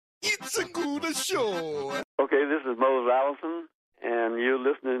It's a good show. Okay, this is Mose Allison, and you're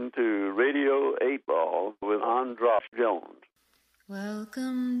listening to Radio 8 Ball with Andros Jones.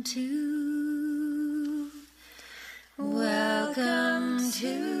 Welcome to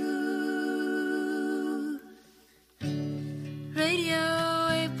Radio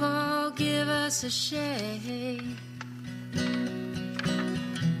 8 Ball, give us a shake. We're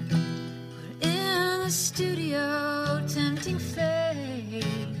in the studio, tempting fate.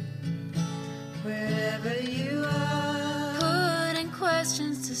 Wherever you are, putting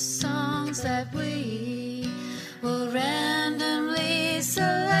questions to songs that we will randomly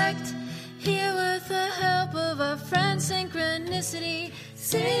select. Here with the help of our friend Synchronicity.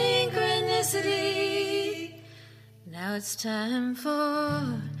 Now it's time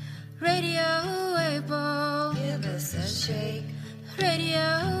for Radio 8 Ball. Give us a shake.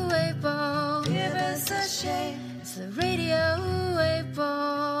 Radio 8 Ball. Give us a shake. It's the Radio 8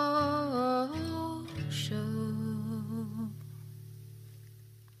 Ball Show.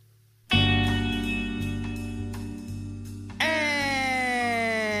 And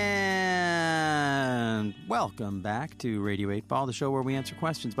welcome back to Radio 8 Ball, the show where we answer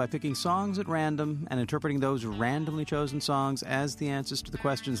questions by picking songs at random and interpreting those randomly chosen songs as the answers to the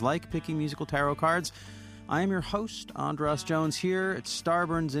questions, like picking musical tarot cards. I am your host, Andros Jones, here at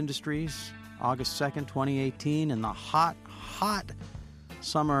Starburns Industries, August 2nd, 2018, in the hot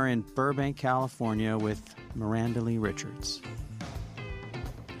summer in Burbank, California, with Miranda Lee Richards.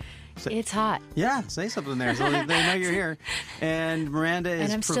 It's hot. Yeah, say something there so they know you're here. And Miranda is...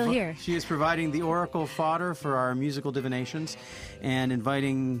 And I'm still here. She is providing the oracle fodder for our musical divinations and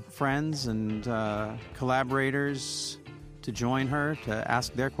inviting friends and collaborators to join her to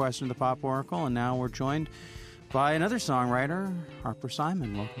ask their question to the Pop Oracle. And now we're joined by another songwriter, Harper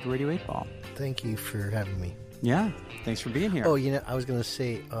Simon. Welcome to Radio 8 Ball. Thank you for having me. Yeah, thanks for being here. Oh, you know, I was going to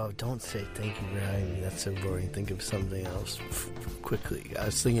say, don't say thank you for having me. That's so boring. Think of something else quickly. I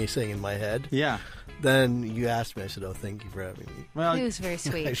was saying in my head. Yeah. Then you asked me. I said, thank you for having me. Well, it was very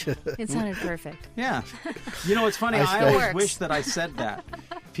sweet. It sounded perfect. Yeah. You know, it's funny. I always wish that I said that.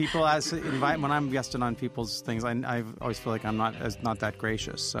 People when I'm guesting on people's things, I always feel like I'm not that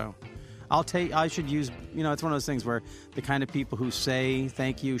gracious. So I should use, it's one of those things where the kind of people who say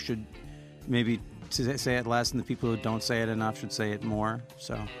thank you should maybe say it less, and the people who don't say it enough should say it more.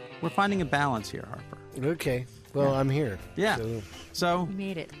 So we're finding a balance here, Harper. Okay. Well, I'm here. Yeah. So we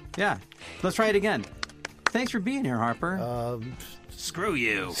made it. Yeah. Let's try it again. Thanks for being here, Harper. Screw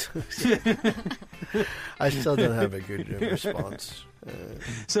you. I still don't have a good response.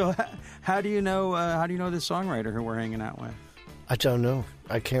 So how do you know this songwriter who we're hanging out with? I don't know.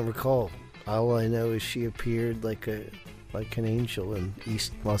 I can't recall. All I know is she appeared like an angel in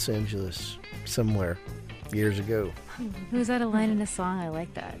East Los Angeles somewhere years ago. Who's that a line in a song? I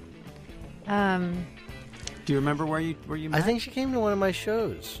like that. Do you remember where you met? I think she came to one of my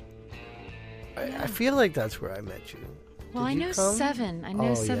shows. I feel like that's where I met you. Well, I know Seven. I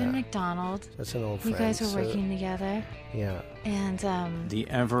know Seven McDonald. That's an old friend. You guys were working together. Yeah. And the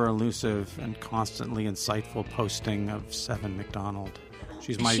ever elusive and constantly insightful posting of Seven McDonald.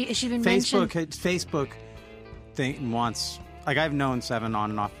 She's my Facebook thing once. Like, I've known Seven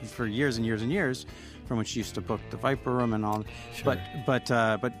on and off for years and years and years, from when she used to book the Viper Room and all. Sure. But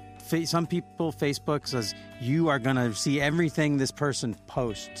some people, Facebook says you are going to see everything this person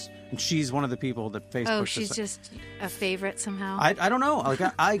posts, and she's one of the people that Facebook. Oh, she's just a favorite somehow. I don't know. Like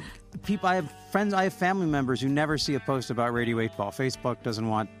I have friends, I have family members who never see a post about Radio 8 Ball. Facebook doesn't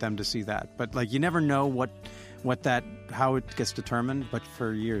want them to see that, but like you never know how it gets determined, but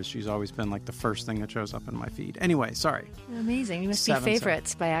for years she's always been like the first thing that shows up in my feed. Anyway, sorry. Amazing. You must be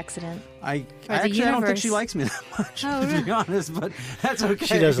favorites by accident. I don't think she likes me that much, to be honest, but that's okay.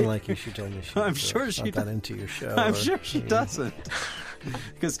 She doesn't like you. She told me I'm sure she not that into your show. I'm sure she doesn't.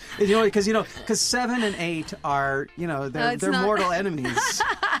 Because 7 and 8 are they're mortal enemies.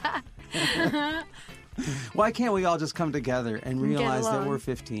 Why can't we all just come together and realize that we're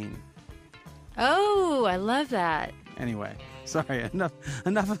 15? Oh, I love that. Anyway, sorry. Enough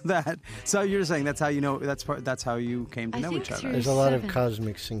of that. So you're saying that's how you know that's how you came to know each other. There's a lot of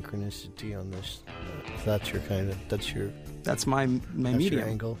cosmic synchronicity on this. That's my medium. Your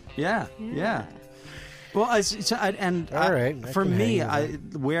angle. Yeah. Well, for me,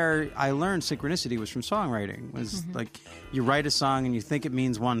 where I learned synchronicity was from songwriting. Was like you write a song and you think it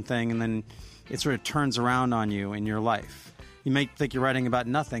means one thing, and then it sort of turns around on you in your life. You may think you're writing about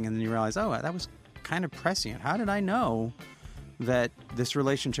nothing, and then you realize, oh, that was kind of prescient. How did I know that this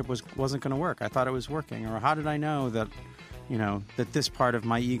relationship wasn't going to work? I thought it was working. Or how did I know that, that this part of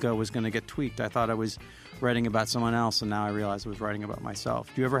my ego was going to get tweaked? I thought I was writing about someone else, and now I realized I was writing about myself.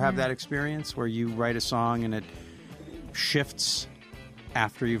 Do you ever have that experience where you write a song and it shifts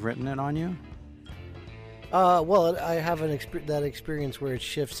after you've written it on you? Well, I have that experience where it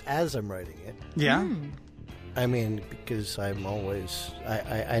shifts as I'm writing it. Yeah. I mean, because I'm always,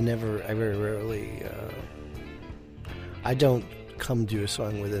 I very rarely, I don't come to a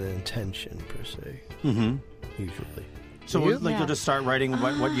song with an intention per se. Mm-hmm. Usually. So you'll just start writing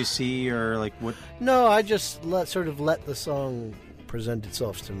what you see, or like what? No, I just let the song present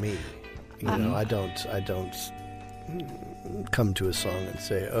itself to me. You know, I don't come to a song and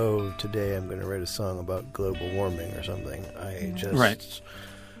say, "Oh, today I'm going to write a song about global warming or something." I just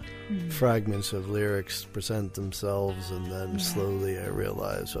fragments of lyrics present themselves, and then slowly I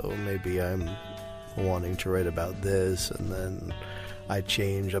realize, oh, maybe I'm wanting to write about this, and then I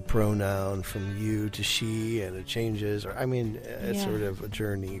change a pronoun from you to she, and it changes. Or it's sort of a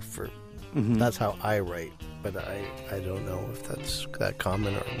journey for. That's how I write, but I don't know if that's that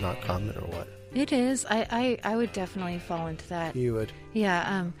common or not common or what. It is. I would definitely fall into that. You would.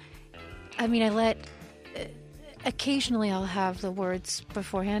 Yeah. Occasionally I'll have the words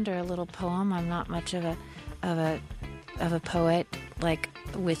beforehand or a little poem. I'm not much of a poet, like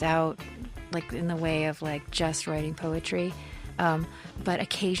without, like in the way of like just writing poetry. But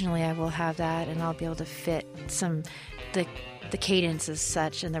occasionally I will have that, and I'll be able to fit the cadence is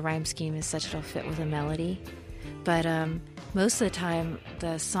such and the rhyme scheme is such it'll fit with a melody. But most of the time,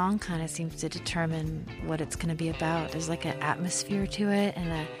 the song kind of seems to determine what it's going to be about. There's like an atmosphere to it,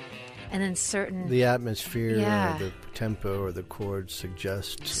 and then certain the atmosphere, or the tempo, or the chords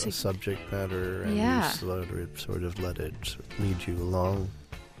suggest a subject matter, and you sort of let it lead you along.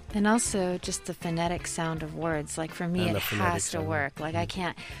 And also just the phonetic sound of words. Like for me, it has to work. Like I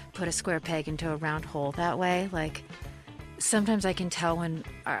can't put a square peg into a round hole that way. Like sometimes I can tell when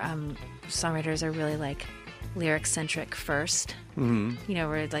songwriters are really like lyric-centric first. You know,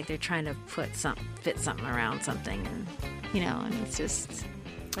 where like they're trying to fit something around something, and and it's just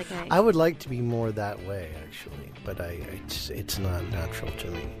like I would like to be more that way actually, but it's not natural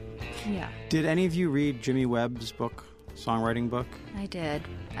to me. Yeah. Did any of you read Jimmy Webb's book? Songwriting book? I did.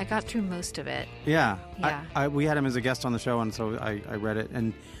 I got through most of it. Yeah. We had him as a guest on the show, and so I read it,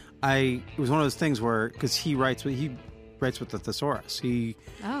 and it was one of those things where, because he writes with the thesaurus, he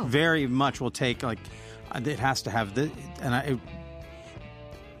very much will take, like, it has to have this, and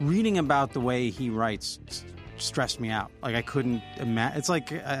reading about the way he writes stressed me out. Like I couldn't imagine. It's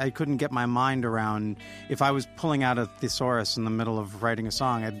like I couldn't get my mind around, if I was pulling out a thesaurus in the middle of writing a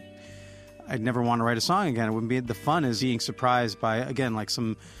song, I'd never want to write a song again. It wouldn't be. The fun is being surprised by, again, like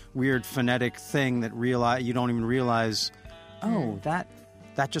some weird phonetic thing that you don't even realize, that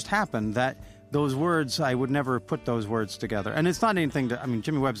just happened. That those words, I would never put those words together. And it's not anything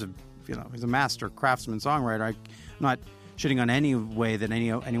Jimmy Webb's he's a master craftsman songwriter. I'm not shitting on any way that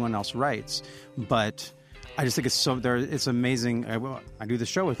anyone else writes, but I just think it's amazing. I do the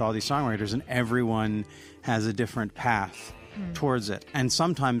show with all these songwriters, and everyone has a different path towards it, and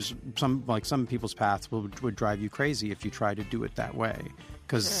sometimes some people's paths would drive you crazy if you try to do it that way,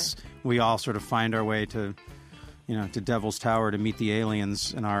 because we all sort of find our way to Devil's Tower to meet the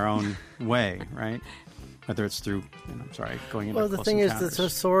aliens in our own way, right? Whether it's through going into the thing is, the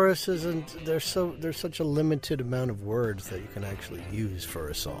thesaurus isn't. There's such a limited amount of words that you can actually use for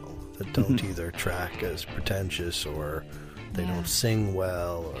a song that don't either track as pretentious, or they don't sing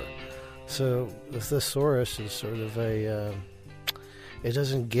well, or. So the thesaurus is sort of it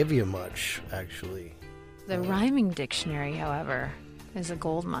doesn't give you much, actually. The rhyming dictionary, however, is a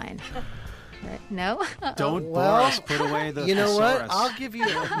goldmine. Right? No? Don't bore us. Put away the You know thesaurus. what? I'll give you,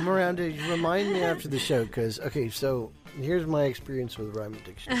 Miranda, remind me after the show, because, so here's my experience with the rhyming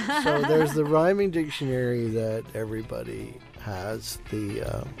dictionary. So there's the rhyming dictionary that everybody has.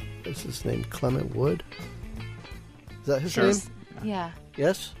 What's his name? Clement Wood? Is that his name? Yeah.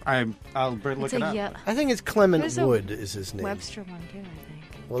 Yes? I'll look it up. I think it's Clement Wood is his name. Webster one too, I think.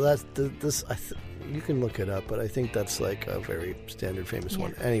 Well, that's you can look it up, but I think that's like a very standard famous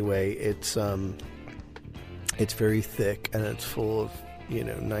one. Anyway, it's very thick, and it's full of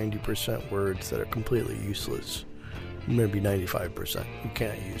 90% words that are completely useless. Maybe 95%. You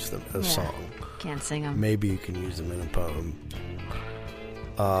can't use them in a song. Can't sing them. Maybe you can use them in a poem.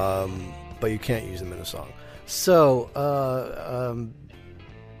 But you can't use them in a song. So,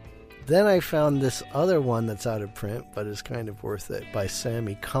 then I found this other one that's out of print, but is kind of worth it, by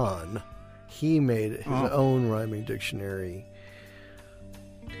Sammy Kahn. He made his own rhyming dictionary,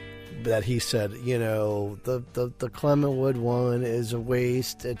 that he said, the Clementwood one is a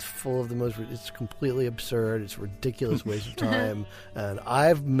waste. It's full of it's completely absurd. It's a ridiculous waste of time. And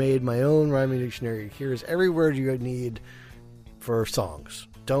I've made my own rhyming dictionary. Here's every word you need for songs.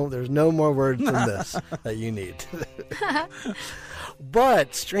 There's no more words than this that you need.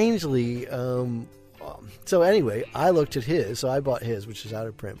 But strangely, so anyway, I looked at his. So I bought his, which is out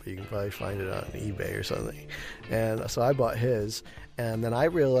of print, but you can probably find it on eBay or something. And so I bought his. And then I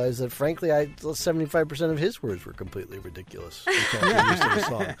realized that, frankly, 75% of his words were completely ridiculous. You can't be used to the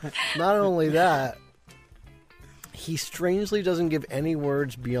song. Not only that, he strangely doesn't give any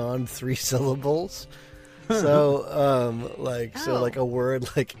words beyond 3 syllables. So, like a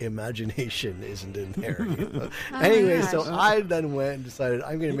word like imagination isn't in there. Anyway, so I then went and decided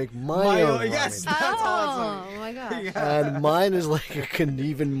I'm going to make my own. Yes, that's awesome. Oh my gosh! Yeah. And mine is like an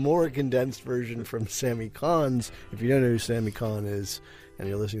even more condensed version from Sammy Kahn's. If you don't know who Sammy Kahn is, and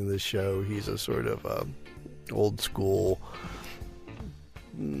you're listening to this show, he's a sort of old school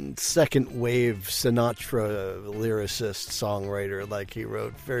second wave Sinatra lyricist songwriter. Like, he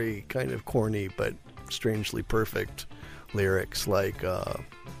wrote very kind of corny but strangely perfect lyrics, like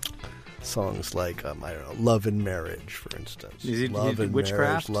songs like I don't know, Love and Marriage, for instance. Love and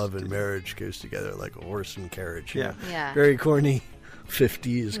Witchcraft? Love and marriage goes together like a horse and carriage. Yeah. Yeah. Very corny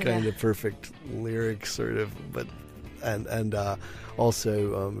 50s kind of perfect lyrics, sort of, but and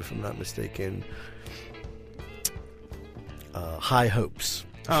also, if I'm not mistaken, High Hopes.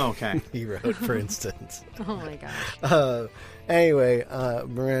 Oh, okay. He wrote, for instance. Oh my gosh. Anyway,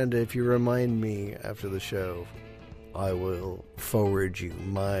 Miranda, if you remind me after the show, I will forward you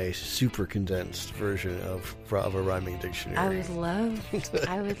my super condensed version of a rhyming dictionary. I would love to see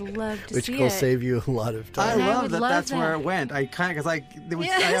it. Which will save you a lot of I time. love that. That's where it went. I kind of I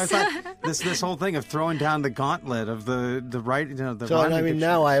thought this whole thing of throwing down the gauntlet of the right. The so rhyming I mean, dictionary.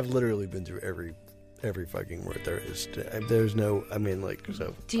 now I've literally been through every fucking word there is. There's no. I mean, like,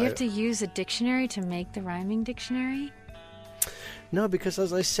 so. Do you have to use a dictionary to make the rhyming dictionary? No, because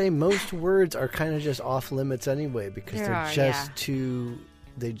as I say, most words are kind of just off limits anyway, because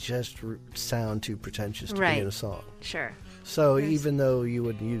they just sound too pretentious to be in a song. Sure. So even though you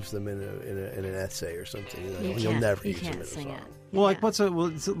would use them in an essay or something, you'll never use them in a song. Well, like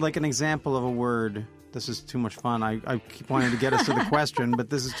it's like an example of a word. This is too much fun. I keep wanting to get us to the question, but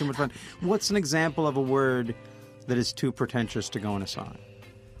this is too much fun. What's an example of a word that is too pretentious to go in a song?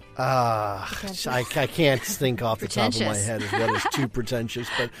 I can't think off the top of my head of what is too pretentious,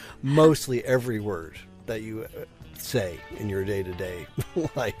 but mostly every word that you say in your day-to-day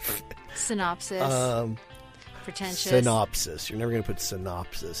life. Synopsis. Pretentious. Synopsis. You're never going to put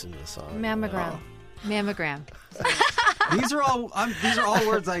synopsis in the song. Mammogram. Mammogram. These are all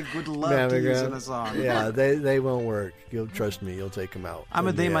words I would love to use in a song. Yeah, they won't work. You'll trust me. You'll take them out. I'm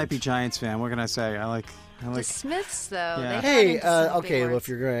a They Might Be Giants fan. What can I say? I like the Smiths, though. Yeah. Hey, okay. Well, if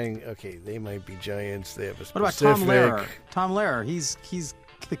you're going, They Might Be Giants. They have a specific. What about Tom Lehrer? Tom Lehrer. He's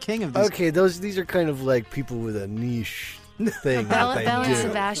the king of these. Okay, these are kind of like people with a niche thing. Belle that and do.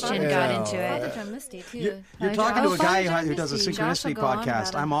 Sebastian got into it. John Misty too. You're talking to a guy who does a synchronicity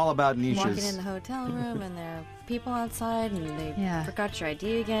podcast. I'm all about niches. Walking in the hotel room and there are people outside and they forgot your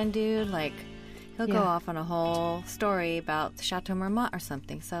ID again, dude. Like, he'll go off on a whole story about the Chateau Marmont or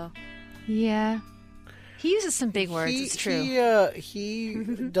something. So, yeah. He uses some big words. It's true. He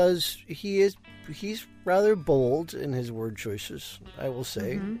does. He's rather bold in his word choices, I will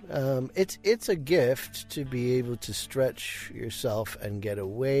say. Mm-hmm. It's a gift to be able to stretch yourself and get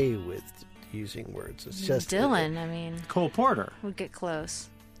away with using words. It's just Dylan. Cole Porter would get close.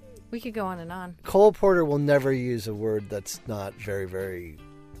 We could go on and on. Cole Porter will never use a word that's not very, very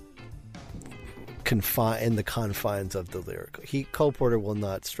in the confines of the lyric. Cole Porter will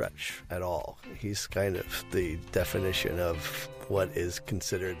not stretch at all. He's kind of the definition of what is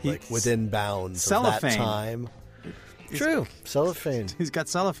considered like within bounds cellophane. Of that time. True, cellophane. He's got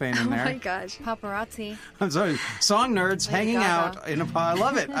cellophane in there. Oh my gosh, paparazzi! I'm sorry, song nerds hanging out in a. I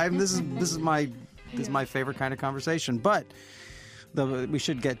love it. This is my favorite kind of conversation. But we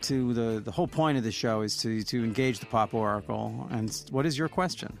should get to the whole point of the show is to engage the pop oracle. And what is your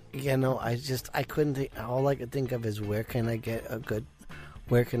question? I couldn't think. All I could think of is where can I get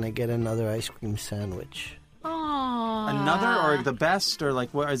another ice cream sandwich? Aww. Another or the best or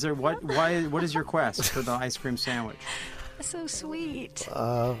like what is there? What is your quest for the ice cream sandwich? That's so sweet.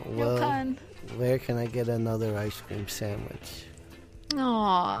 Where can I get another ice cream sandwich?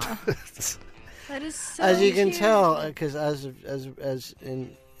 Aww. That is so as you can cute. tell, because as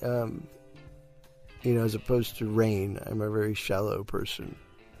in as opposed to Rain, I'm a very shallow person,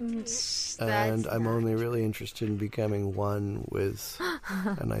 and I'm only really interested in becoming one with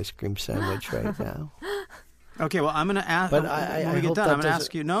an ice cream sandwich right now. Okay, well, I'm going to ask. But when we get done, I'm going to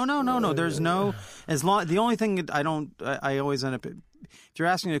ask you. No. There's no. As long. The only thing that I always end up. If you're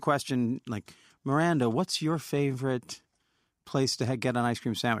asking a question like, Miranda, what's your favorite place to get an ice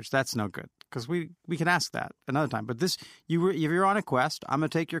cream sandwich? That's no good, because we can ask that another time. But this, you're on a quest. I'm going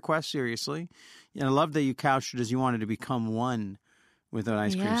to take your quest seriously, and I love that you couched it as you wanted to become one with an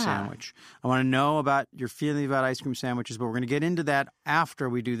ice cream sandwich. I want to know about your feeling about ice cream sandwiches, but we're going to get into that after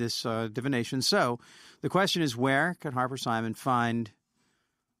we do this divination. So the question is, where can Harper Simon find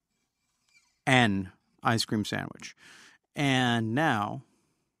an ice cream sandwich? And now,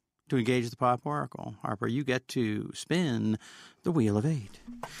 to engage the Pop Oracle, Harper, you get to spin the Wheel of 8.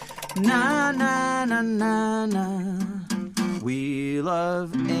 Na, na, na, na, na. Wheel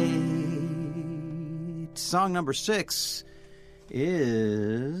of 8. Song number 6 is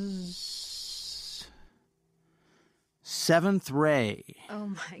Seventh Ray. Oh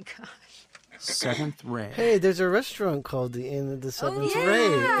my gosh. Seventh Ray. Hey, there's a restaurant called the Inn of the Seventh Ray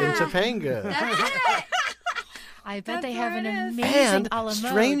in Topanga. That's it. I bet they have an amazing and a la mode.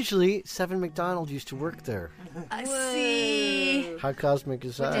 strangely, Seven McDonald used to work there. I see. How cosmic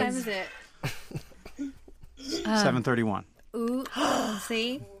is that? What time is it? 7:31. Ooh,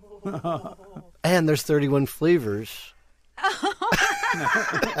 see? And there's 31 flavors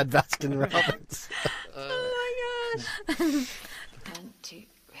at Baskin Robbins. Oh my gosh. 1, 2,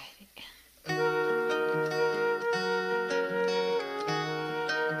 ready.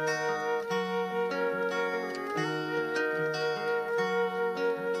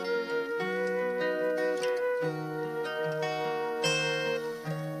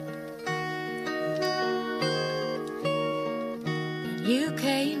 You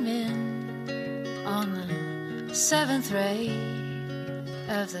came in on the 7th ray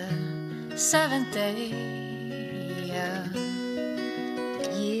of the 7th day of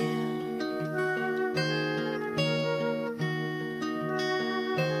the year.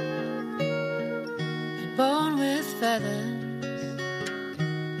 And born with feathers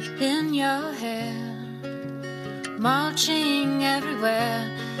in your hair, marching everywhere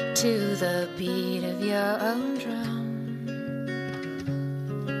to the beat of your own drum.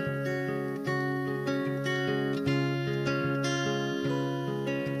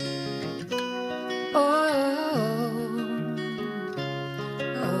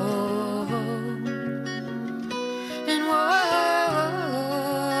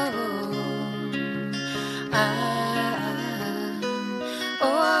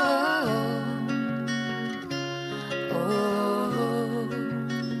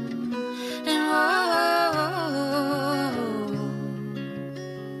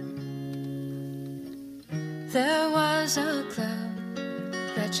 There was a club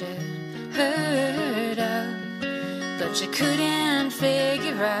that you heard of, but you couldn't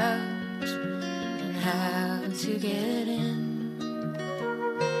figure out how to get in.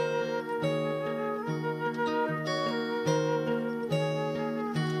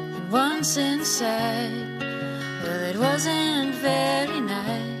 And once inside, well, it wasn't very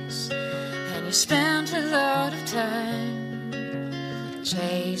nice, and you spent a lot of time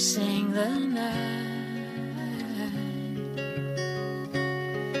chasing the night.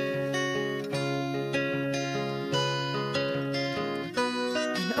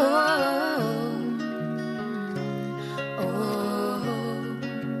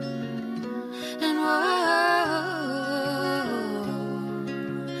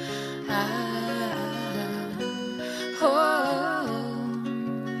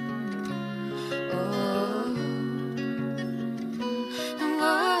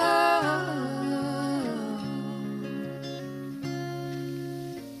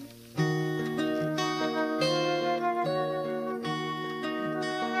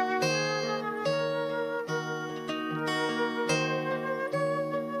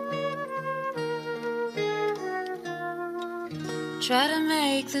 Try to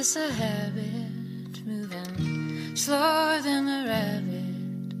make this a habit, moving slower than a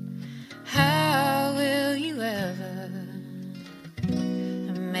rabbit. How will you ever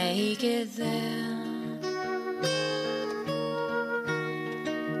make it there?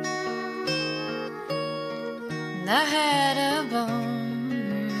 And I had a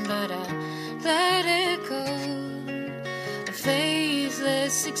bone, but I let it go. A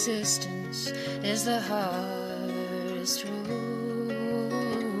faithless existence is the hardest road.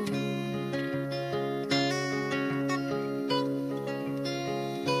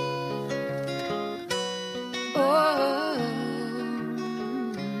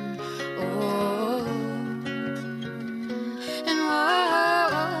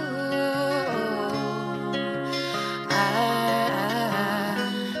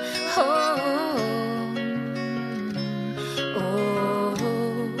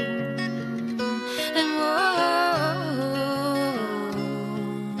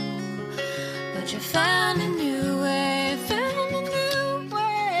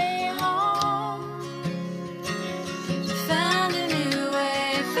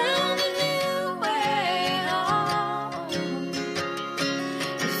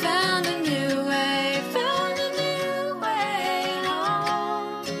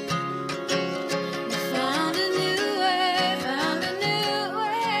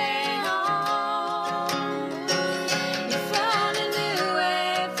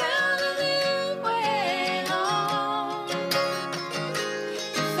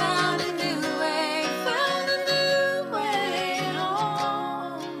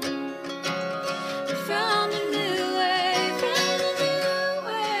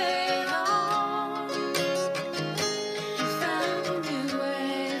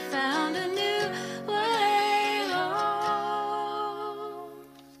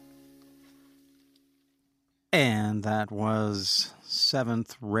 And that was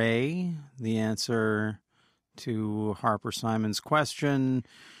Seventh Ray, the answer to Harper Simon's question,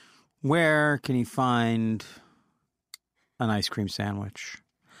 where can you find an ice cream sandwich?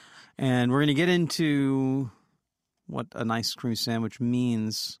 And we're going to get into what an ice cream sandwich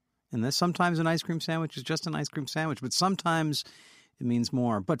means in this. Sometimes an ice cream sandwich is just an ice cream sandwich, but sometimes it means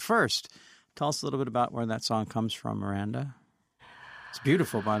more. But first, tell us a little bit about where that song comes from, Miranda. It's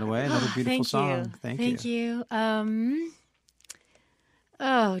beautiful, by the way. Another beautiful song. Thank you.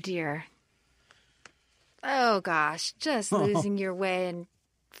 Oh, dear. Oh, gosh. Just losing your way and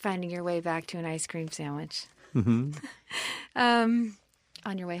finding your way back to an ice cream sandwich. Mm-hmm.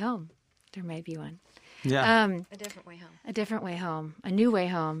 On your way home. There may be one. Yeah. A different way home. A different way home. A new way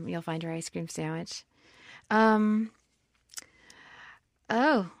home. You'll find your ice cream sandwich.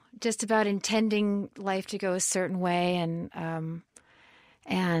 Just about intending life to go a certain way, and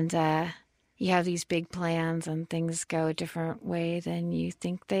you have these big plans and things go a different way than you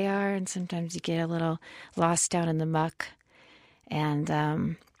think they are, and sometimes you get a little lost down in the muck and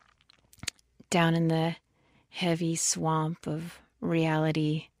down in the heavy swamp of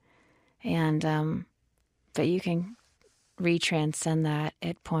reality, and but you can transcend that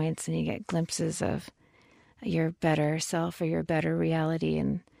at points, and you get glimpses of your better self or your better reality,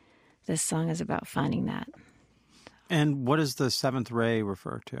 and this song is about finding that. And what does the seventh ray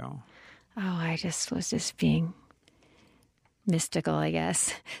refer to? Oh, I was just being mystical, I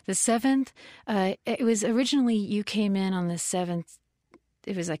guess. The seventh, it was originally you came in on the seventh.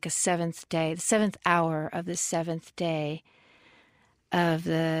 It was like a seventh day, the seventh hour of the seventh day of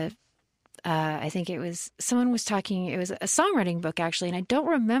the. I think it was someone was talking. It was a songwriting book actually, and I don't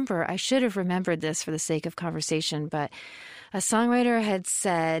remember. I should have remembered this for the sake of conversation, but a songwriter had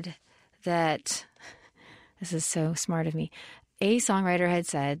said that. This is so smart of me. A songwriter had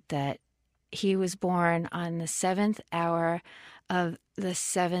said that he was born on the seventh hour of the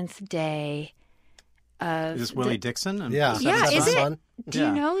seventh day of. Is this Willie Dixon? Yeah. Yeah, is it? Fun? Do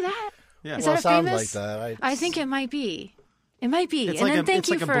you know that? Yeah. Is Well, that it sounds famous? like that. I think it might be. It might be. It's and like, then thank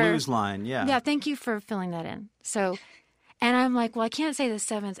you like for a blues line, yeah. Yeah, thank you for filling that in. So, and I'm like, well, I can't say the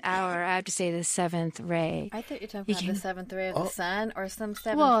seventh hour. I have to say the seventh ray. I thought you were talking about the seventh ray of the sun or some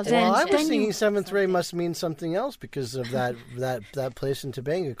seventh Well, day. then- Well, I was then thinking you- seventh ray must mean something else because of that place in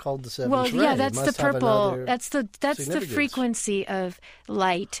Topanga called the seventh Well, ray. yeah, It that's the must have purple. another That's the significance. frequency of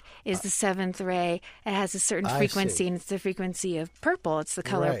light. Is the seventh ray? It has a certain I frequency, see. and it's the frequency of purple. It's the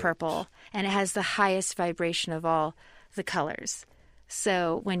color Right. purple, and it has the highest vibration of all the colors.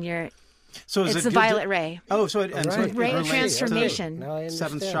 So when you're, So is it's it the good violet to- ray. Oh, so it, and so Right. it Ray of relates to transformation. Now I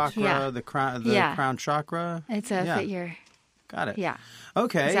seventh understand. chakra, Yeah. the Yeah. crown chakra. It's Yeah. you're, Got it. yeah,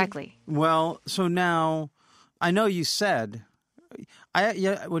 Okay. exactly. Well, so now I know you said,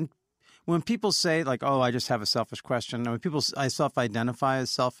 when people say like, oh, I just have a selfish question. When people I self-identify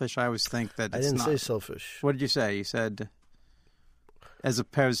as selfish, I always think that I it's didn't not. say selfish. What did you say? You said as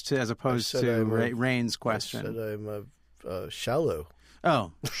opposed to said I'm a- Rain's I question. said I'm shallow.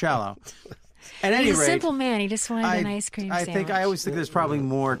 Oh, shallow. At any He's a rate, simple man. He just wanted an ice cream I sandwich. think I always think there's probably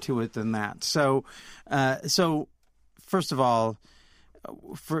more to it than that. So, first of all,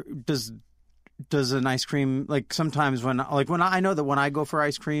 does an ice cream sometimes when I know that when I go for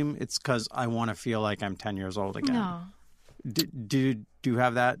ice cream, it's because I want to feel like I'm 10 years old again. No. Do you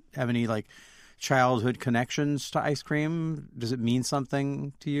have any childhood connections to ice cream? Does it mean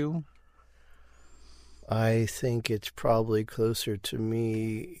something to you? I think it's probably closer to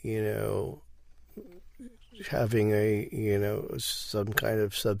me, having some kind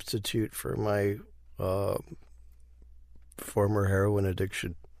of substitute for my former heroin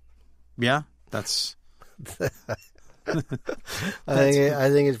addiction. Yeah, that's. I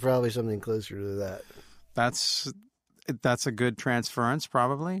think it's probably something closer to that. That's a good transference,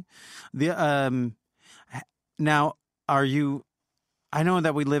 probably. Now, are you? I know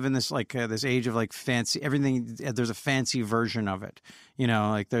that we live in this this age of fancy everything. There's a fancy version of it,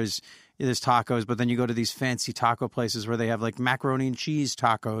 there's tacos, but then you go to these fancy taco places where they have macaroni and cheese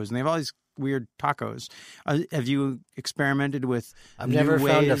tacos, and they have all these weird tacos. Have you experimented with? I've new never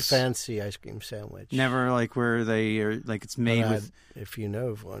found a ways? fancy ice cream sandwich. Never where they are it's made with. If you know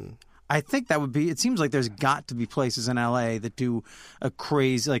of one. I think that would be. It seems like there's got to be places in LA that do a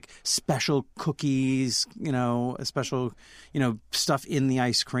crazy special cookies, a special, stuff in the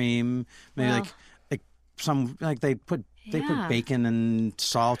ice cream. Maybe they put bacon and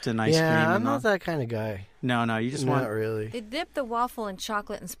salt in ice cream. Yeah, I'm and not that kind of guy. No, you just Not want. really. They dip the waffle in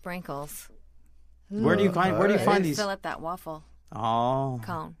chocolate and sprinkles. Where do you find Then these? fill up that waffle Oh,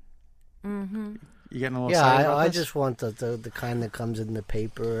 cone. Mm-hmm. you getting a little Yeah, excited about I this? just want the kind that comes in the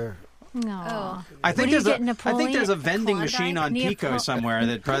paper. No. I think there's a vending Klondike? machine on Pico somewhere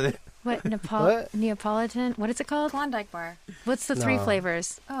that probably. What, What? Neapolitan? What is it called? Klondike bar. What's the 3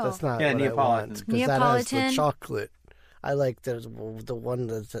 flavors? Oh. That's not Yeah, what Neapolitan. I want. 'Cause that has Neapolitan. the chocolate. I like the one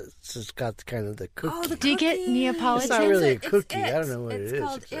that's just got kind of the cookie. Oh, the Do you get cookie. Neapolitan? It's not really a It's cookie. It's. I don't know what it's it is.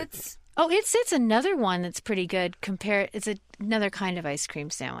 Called, exactly. It's Oh, it's another one that's pretty good. It's another kind of ice cream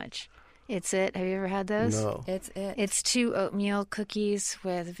sandwich. It's It. Have you ever had those? No. It's it. It's 2 oatmeal cookies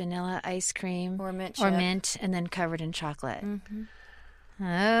with vanilla ice cream Or mint or chip. mint, and then covered in chocolate. Mm-hmm.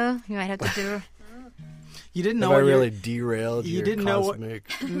 Oh, you might have to do. You didn't know Have I what you- really derailed you your didn't know what- cosmic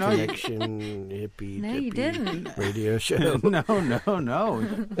No, connection hippie No, you dippy didn't. radio show? No.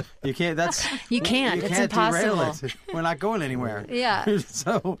 You can't. That's You can't. You It's can't derail impossible. it. We're not going anywhere. Yeah.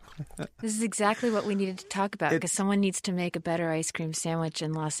 So This is exactly what we needed to talk about because someone needs to make a better ice cream sandwich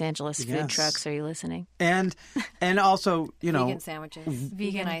in Los Angeles food Yes. trucks. Are you listening? and also, you know, vegan sandwiches.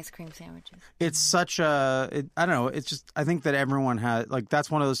 Vegan ice cream sandwiches. it's such a I don't know, it's just I think that everyone has, like,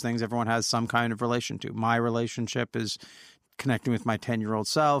 that's one of those things everyone has some kind of relation to. My relationship is connecting with my 10-year-old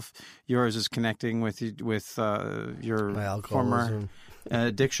self. Yours is connecting with your My former alcoholism.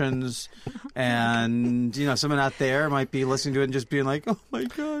 addictions. And you know, someone out there might be listening to it and just being like, oh my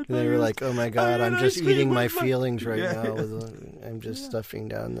god, And they were like, "Oh my God, I'm just ice cream eating my with my-" feelings right Yeah. now. I'm just stuffing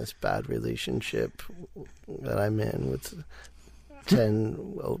down this bad relationship that I'm in with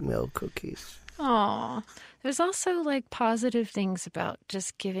 10 oatmeal cookies." Oh, there's also like positive things about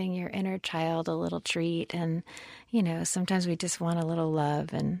just giving your inner child a little treat. And, you know, sometimes we just want a little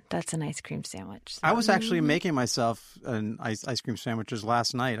love, and that's an ice cream sandwich. I was actually making myself an ice cream sandwiches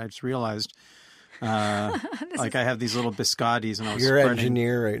last night. I just realized, like, I have these little biscottis, and I was Your spreading.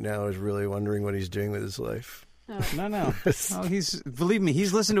 engineer right now is really wondering what he's doing with his life. No. Oh, believe me,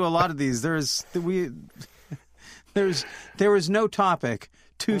 he's listened to a lot of these. There was no topic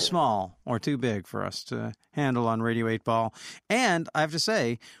too small or too big for us to handle on Radio 8 Ball. And I have to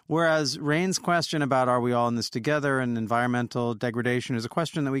say, whereas Rain's question about are we all in this together and environmental degradation is a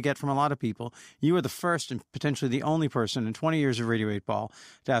question that we get from a lot of people, you are the first and potentially the only person in 20 years of Radio 8 Ball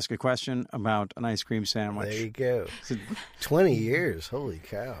to ask a question about an ice cream sandwich. There you go. 20 years. Holy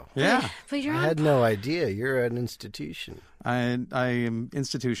cow. Yeah. But you're I on had no idea. You're an institution. I am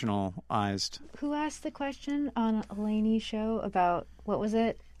institutionalized. Who asked the question on Elaine's show about, what was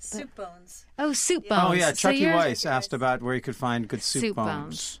it? Soup bones. Oh, soup bones. Oh, yeah. So Chucky you're- Weiss asked about where you could find good soup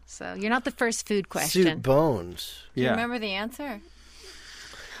bones. So you're not the first food question. Soup bones. Do you Yeah. remember the answer?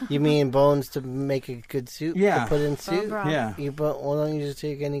 You mean bones to make a good soup? Yeah. To put in Bone soup? broth. Yeah. Why don't you just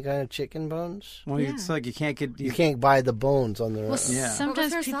take any kind of chicken bones? Well, Yeah. it's like you can't get... You can't buy the bones on their own. Well, Yeah. sometimes What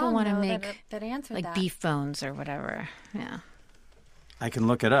was her people song, want to though, make that answered like that? beef bones or whatever. Yeah. I can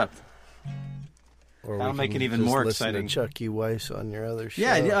look it up. Or That'll we make can it even just more listen exciting. To Chucky Weiss on your other show.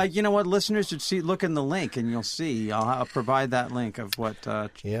 Yeah, you know what? Listeners should look in the link, and you'll see. I'll provide that link of what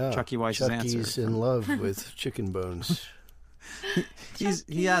Chucky Weiss's Chucky's answer. in love with chicken bones.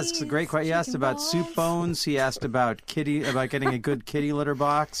 He asks a great question. He asked about soup bones. He asked about getting a good kitty litter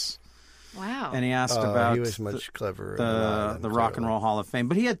box, Wow. and he asked about he was much cleverer. than I am, the Rock and clearly. Roll Hall of Fame.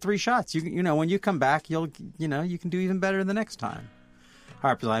 But he had 3 shots. You know, when you come back, you can do even better the next time.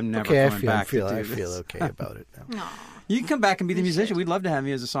 Harper, I'm never Okay, coming back to do I this. feel okay about it now. You can come back and be the musician. We'd love to have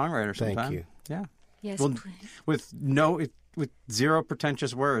you as a songwriter sometime. Thank you. Yeah. Yes, Well, please. with zero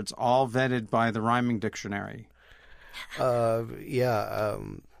pretentious words, all vetted by the rhyming dictionary.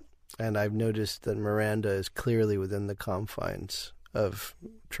 And I've noticed that Miranda is clearly within the confines of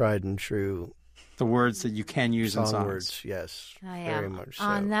tried and true The words that you can use in song songs. words. Yes, I very am. much so.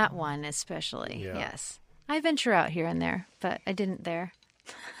 On that one especially, Yeah. yes. I venture out here and there, but I didn't there.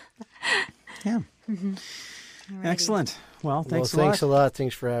 Yeah. Excellent. Well, thanks a lot. Thanks a lot.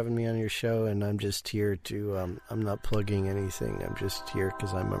 Thanks for having me on your show. And I'm just here to, I'm not plugging anything. I'm just here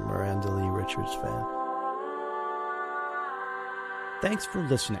because I'm a Miranda Lee Richards fan. Thanks for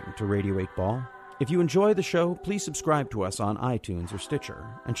listening to Radio 8 Ball. If you enjoy the show, please subscribe to us on iTunes or Stitcher,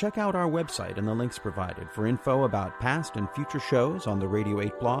 and check out our website and the links provided for info about past and future shows on the Radio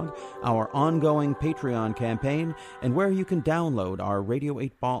 8 blog, our ongoing Patreon campaign, and where you can download our Radio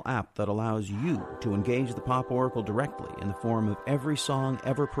 8 Ball app that allows you to engage the Pop Oracle directly in the form of every song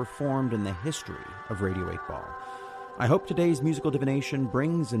ever performed in the history of Radio 8 Ball. I hope today's musical divination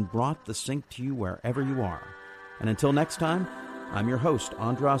brings and brought the sync to you wherever you are. And until next time, I'm your host,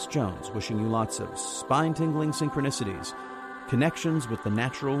 Andras Jones, wishing you lots of spine-tingling synchronicities, connections with the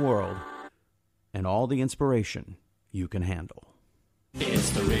natural world, and all the inspiration you can handle. It's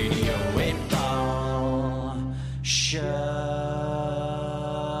the Radio 8 Ball Show.